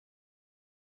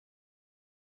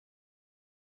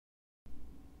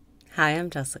Hi,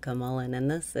 I'm Jessica Mullen, and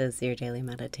this is your daily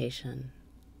meditation.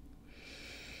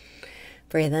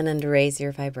 Breathe in and raise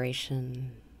your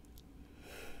vibration.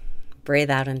 Breathe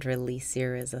out and release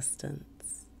your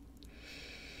resistance.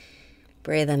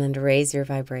 Breathe in and raise your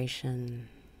vibration.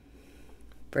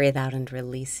 Breathe out and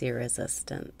release your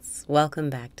resistance. Welcome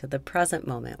back to the present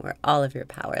moment where all of your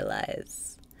power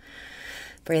lies.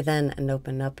 Breathe in and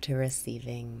open up to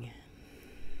receiving.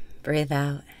 Breathe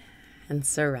out and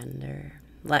surrender.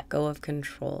 Let go of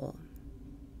control.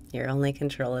 Your only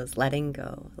control is letting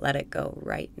go. Let it go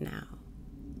right now.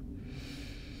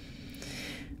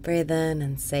 Breathe in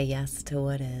and say yes to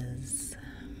what is.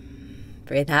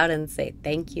 Breathe out and say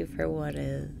thank you for what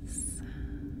is.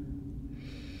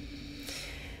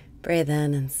 Breathe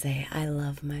in and say I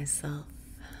love myself.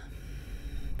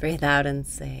 Breathe out and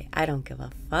say I don't give a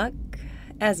fuck.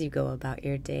 As you go about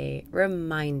your day,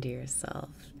 remind yourself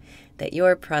that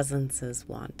your presence is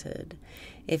wanted.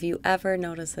 If you ever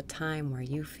notice a time where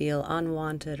you feel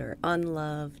unwanted or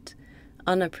unloved,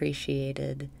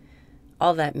 unappreciated,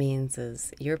 all that means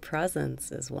is your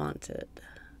presence is wanted.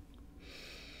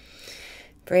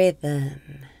 Breathe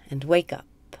in and wake up.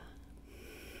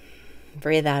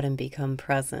 Breathe out and become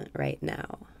present right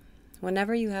now.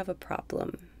 Whenever you have a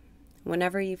problem,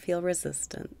 whenever you feel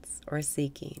resistance or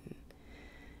seeking,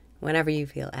 whenever you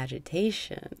feel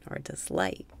agitation or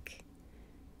dislike,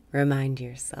 remind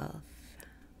yourself,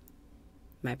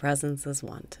 my presence is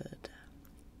wanted.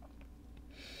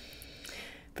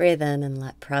 Breathe in and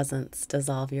let presence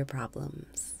dissolve your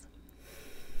problems.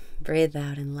 Breathe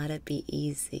out and let it be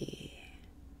easy.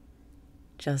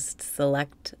 Just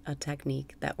select a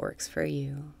technique that works for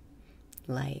you,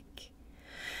 like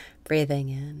breathing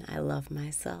in, I love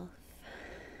myself.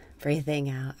 Breathing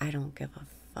out, I don't give a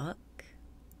fuck.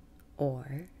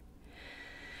 Or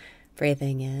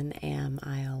breathing in, am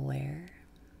I aware?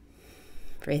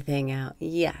 Breathing out,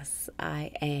 yes,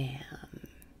 I am.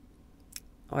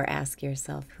 Or ask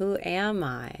yourself, who am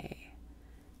I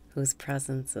whose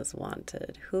presence is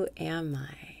wanted? Who am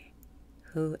I?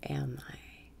 Who am I?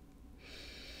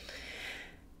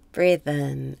 Breathe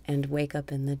in and wake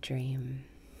up in the dream.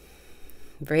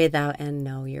 Breathe out and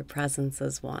know your presence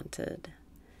is wanted.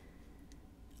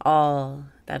 All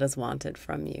that is wanted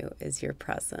from you is your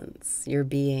presence, your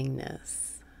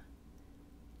beingness.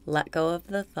 Let go of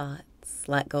the thoughts,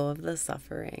 let go of the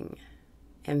suffering,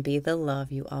 and be the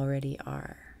love you already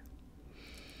are.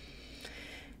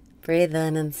 Breathe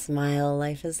in and smile.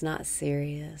 Life is not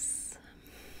serious.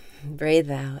 Breathe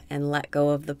out and let go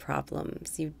of the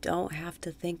problems. You don't have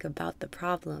to think about the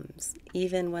problems,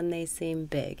 even when they seem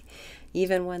big,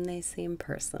 even when they seem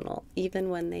personal, even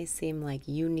when they seem like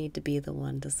you need to be the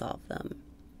one to solve them.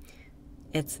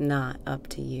 It's not up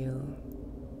to you.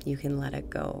 You can let it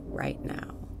go right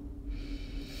now.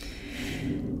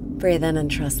 Breathe in and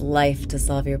trust life to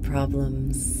solve your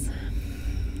problems.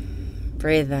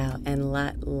 Breathe out and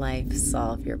let life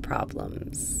solve your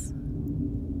problems.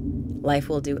 Life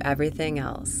will do everything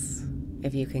else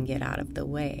if you can get out of the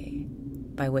way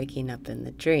by waking up in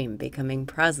the dream, becoming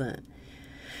present.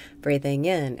 Breathing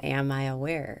in, am I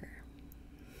aware?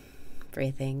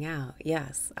 Breathing out,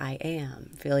 yes, I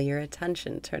am. Feel your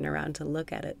attention turn around to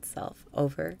look at itself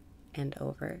over and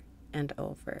over and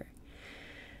over.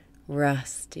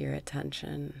 Rest your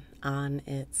attention on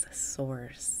its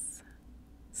source.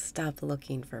 Stop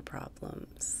looking for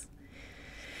problems.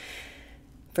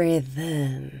 Breathe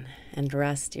in and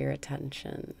rest your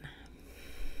attention.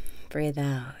 Breathe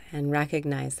out and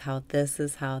recognize how this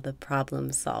is how the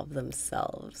problems solve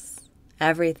themselves.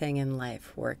 Everything in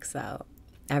life works out.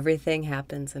 Everything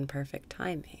happens in perfect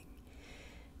timing.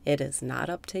 It is not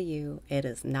up to you. It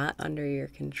is not under your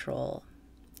control.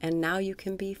 And now you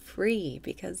can be free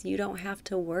because you don't have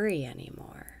to worry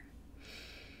anymore.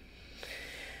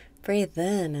 Breathe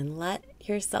in and let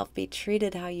yourself be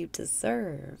treated how you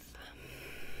deserve.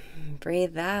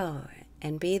 Breathe out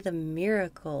and be the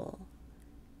miracle,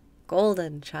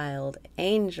 golden child,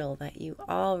 angel that you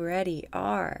already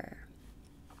are.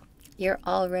 You're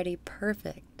already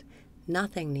perfect.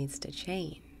 Nothing needs to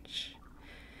change.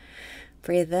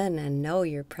 Breathe in and know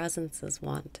your presence is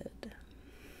wanted.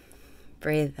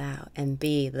 Breathe out and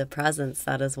be the presence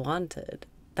that is wanted.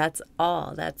 That's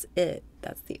all. That's it.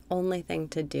 That's the only thing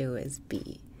to do is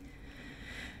be.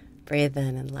 Breathe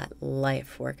in and let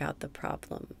life work out the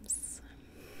problems.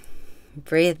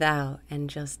 Breathe out and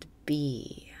just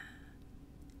be.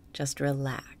 Just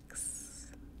relax.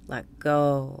 Let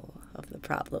go of the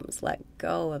problems. Let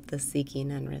go of the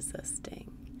seeking and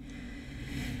resisting.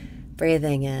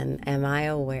 Breathing in, am I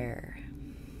aware?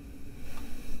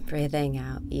 Breathing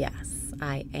out, yes,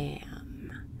 I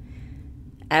am.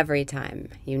 Every time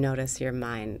you notice your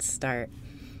mind start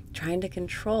trying to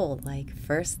control, like,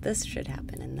 first this should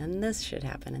happen, and then this should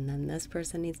happen, and then this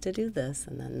person needs to do this,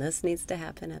 and then this needs to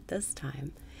happen at this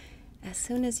time. As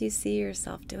soon as you see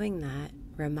yourself doing that,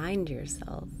 remind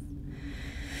yourself.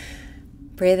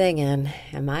 Breathing in,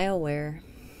 am I aware?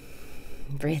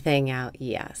 Breathing out,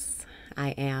 yes,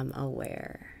 I am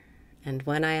aware. And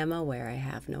when I am aware, I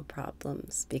have no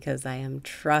problems because I am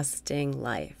trusting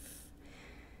life.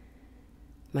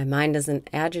 My mind isn't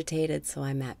agitated, so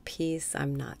I'm at peace.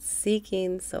 I'm not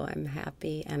seeking, so I'm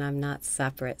happy. And I'm not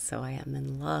separate, so I am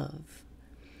in love.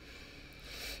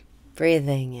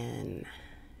 Breathing in,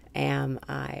 am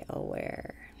I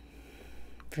aware?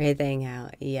 Breathing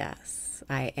out, yes,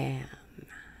 I am.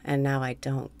 And now I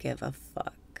don't give a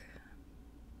fuck.